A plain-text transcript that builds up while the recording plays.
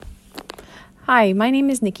Hi, my name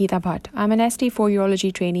is Nikita Bhatt. I'm an ST4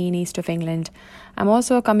 urology trainee in East of England. I'm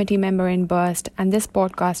also a committee member in BURST, and this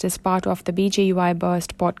podcast is part of the BJUI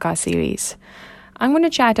BURST podcast series. I'm going to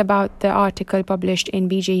chat about the article published in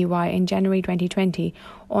BJUI in January 2020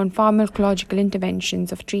 on pharmacological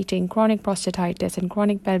interventions of treating chronic prostatitis and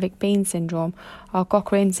chronic pelvic pain syndrome, or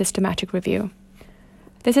Cochrane systematic review.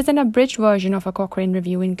 This is an abridged version of a Cochrane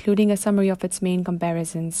review, including a summary of its main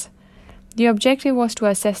comparisons. The objective was to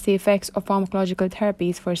assess the effects of pharmacological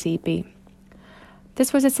therapies for CP.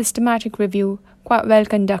 This was a systematic review, quite well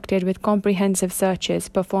conducted, with comprehensive searches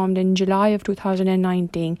performed in July of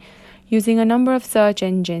 2019 using a number of search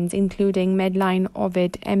engines including Medline,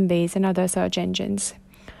 Ovid, Embase and other search engines.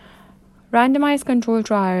 Randomized control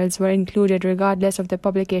trials were included regardless of the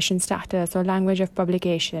publication status or language of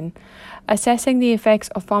publication, assessing the effects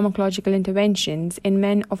of pharmacological interventions in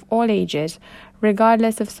men of all ages,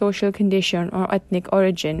 regardless of social condition or ethnic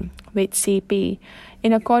origin, with CP,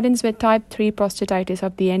 in accordance with Type 3 prostatitis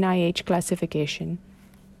of the NIH classification.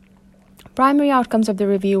 Primary outcomes of the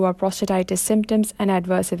review were prostatitis symptoms and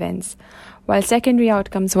adverse events, while secondary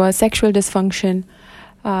outcomes were sexual dysfunction,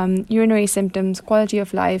 urinary symptoms, quality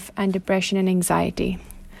of life, and depression and anxiety.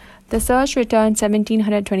 The search returned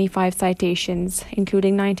 1,725 citations,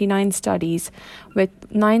 including 99 studies, with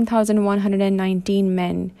 9,119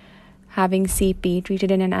 men having CP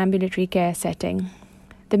treated in an ambulatory care setting.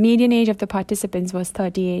 The median age of the participants was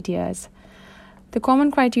 38 years. The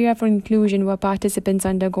common criteria for inclusion were participants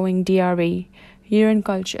undergoing DRE, urine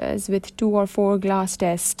cultures with 2 or 4 glass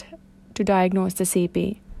tests to diagnose the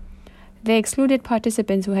CP. They excluded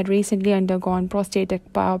participants who had recently undergone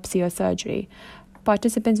prostatic biopsy or surgery,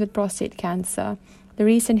 participants with prostate cancer, the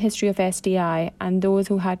recent history of STI, and those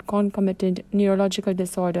who had concomitant neurological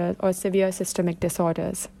disorders or severe systemic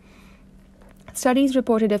disorders. Studies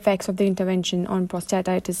reported effects of the intervention on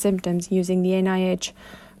prostatitis symptoms using the NIH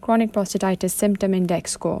Chronic Prostatitis Symptom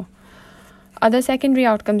Index score. Other secondary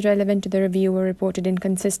outcomes relevant to the review were reported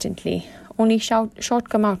inconsistently. Only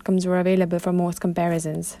short-term outcomes were available for most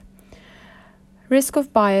comparisons. Risk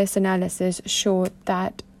of bias analysis showed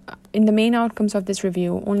that in the main outcomes of this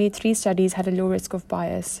review, only 3 studies had a low risk of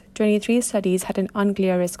bias, 23 studies had an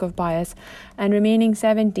unclear risk of bias, and remaining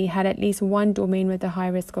 70 had at least one domain with a high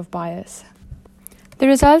risk of bias. The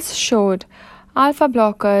results showed alpha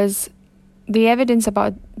blockers. The evidence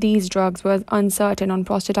about these drugs was uncertain on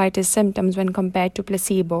prostatitis symptoms when compared to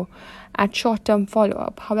placebo at short-term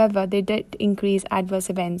follow-up. However, they did increase adverse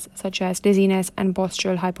events such as dizziness and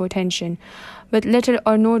postural hypotension, with little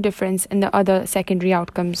or no difference in the other secondary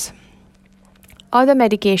outcomes. Other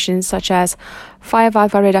medications such as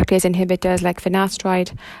 5-alpha reductase inhibitors like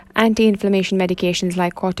finasteride, anti-inflammation medications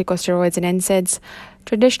like corticosteroids and NSAIDs,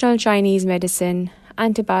 traditional Chinese medicine,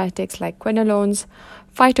 antibiotics like quinolones,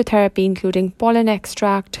 phytotherapy including pollen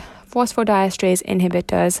extract, phosphodiesterase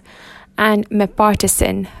inhibitors, and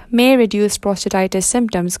meparticin may reduce prostatitis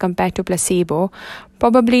symptoms compared to placebo,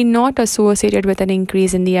 probably not associated with an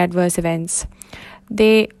increase in the adverse events.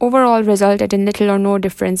 They overall resulted in little or no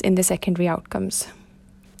difference in the secondary outcomes.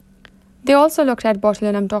 They also looked at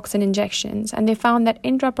botulinum toxin injections, and they found that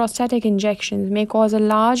intraprostatic injections may cause a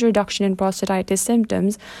large reduction in prostatitis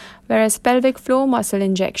symptoms, whereas pelvic floor muscle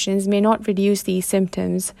injections may not reduce these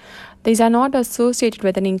symptoms. These are not associated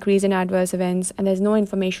with an increase in adverse events, and there's no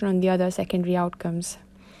information on the other secondary outcomes.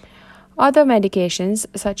 Other medications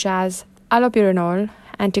such as allopurinol,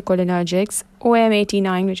 anticholinergics,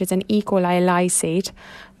 OM89, which is an E. coli lysate,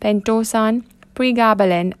 pentosan,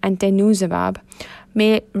 pregabalin, and denosumab,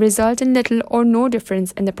 may result in little or no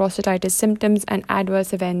difference in the prostatitis symptoms and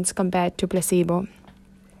adverse events compared to placebo.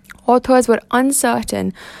 Authors were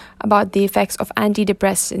uncertain about the effects of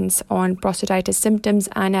antidepressants on prostatitis symptoms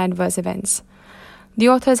and adverse events. The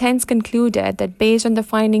authors hence concluded that based on the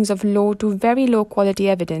findings of low to very low quality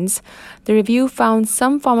evidence, the review found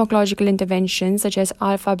some pharmacological interventions such as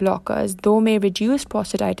alpha blockers, though may reduce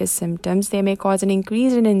prostatitis symptoms, they may cause an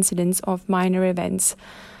increase in incidence of minor events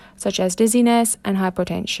such as dizziness and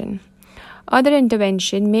hypotension. Other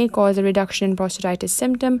intervention may cause a reduction in prostatitis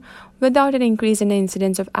symptom without an increase in the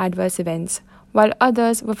incidence of adverse events, while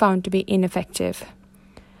others were found to be ineffective.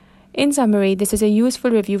 In summary, this is a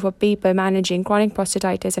useful review for people managing chronic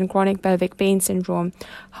prostatitis and chronic pelvic pain syndrome.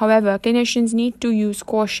 However, clinicians need to use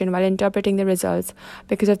caution while interpreting the results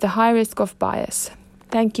because of the high risk of bias.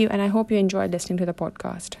 Thank you, and I hope you enjoyed listening to the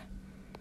podcast.